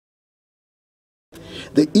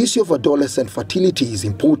The issue of adolescent fertility is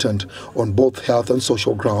important on both health and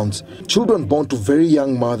social grounds. Children born to very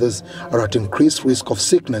young mothers are at increased risk of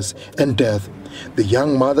sickness and death. The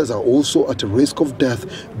young mothers are also at a risk of death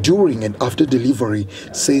during and after delivery,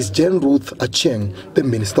 says Jen Ruth Achieng, the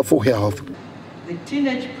Minister for Health. The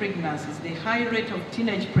teenage pregnancies, the high rate of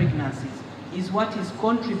teenage pregnancies is what is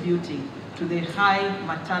contributing to the high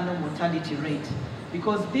maternal mortality rate,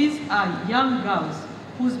 because these are young girls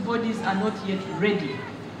whose bodies are not yet ready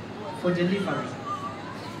for delivery.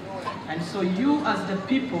 And so you, as the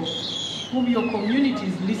people whom your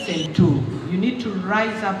communities listen to, you need to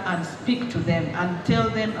rise up and speak to them and tell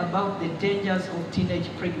them about the dangers of teenage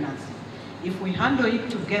pregnancy. If we handle it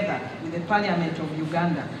together with the Parliament of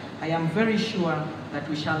Uganda, I am very sure that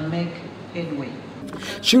we shall make headway.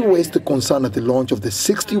 She raised the concern at the launch of the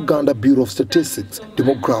 6th Uganda Bureau of Statistics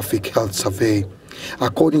Demographic Health Survey.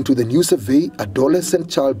 According to the new survey, adolescent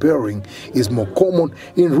childbearing is more common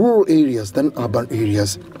in rural areas than urban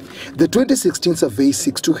areas. The 2016 survey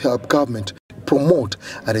seeks to help government promote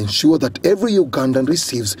and ensure that every Ugandan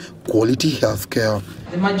receives quality health care.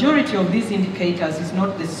 The majority of these indicators is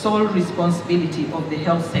not the sole responsibility of the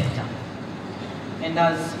health sector. And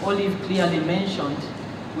as Olive clearly mentioned,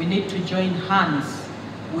 we need to join hands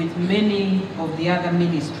with many of the other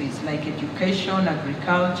ministries like education,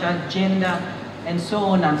 agriculture, gender, and so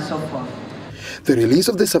on and so forth. The release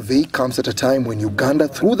of the survey comes at a time when Uganda,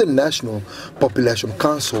 through the National Population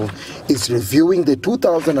Council, is reviewing the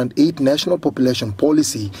 2008 National Population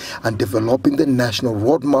Policy and developing the National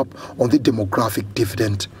Roadmap on the demographic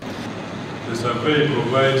dividend. The survey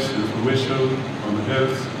provides information on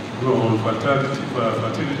health, on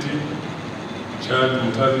fertility, child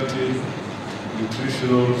mortality,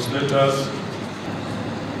 nutritional status.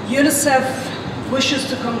 UNICEF wishes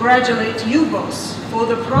to congratulate UBOS for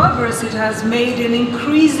the progress it has made in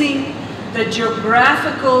increasing the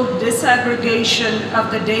geographical disaggregation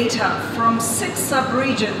of the data from 6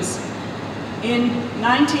 sub-regions in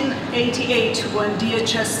 1988 when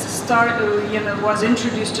DHS was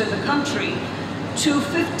introduced in the country to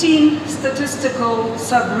 15 statistical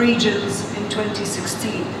sub-regions in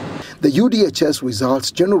 2016. The UDHS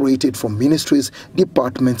results generated from ministries,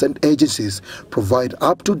 departments and agencies provide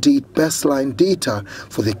up-to-date baseline data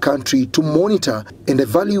for the country to monitor and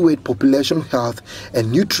evaluate population health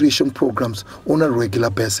and nutrition programs on a regular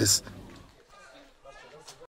basis.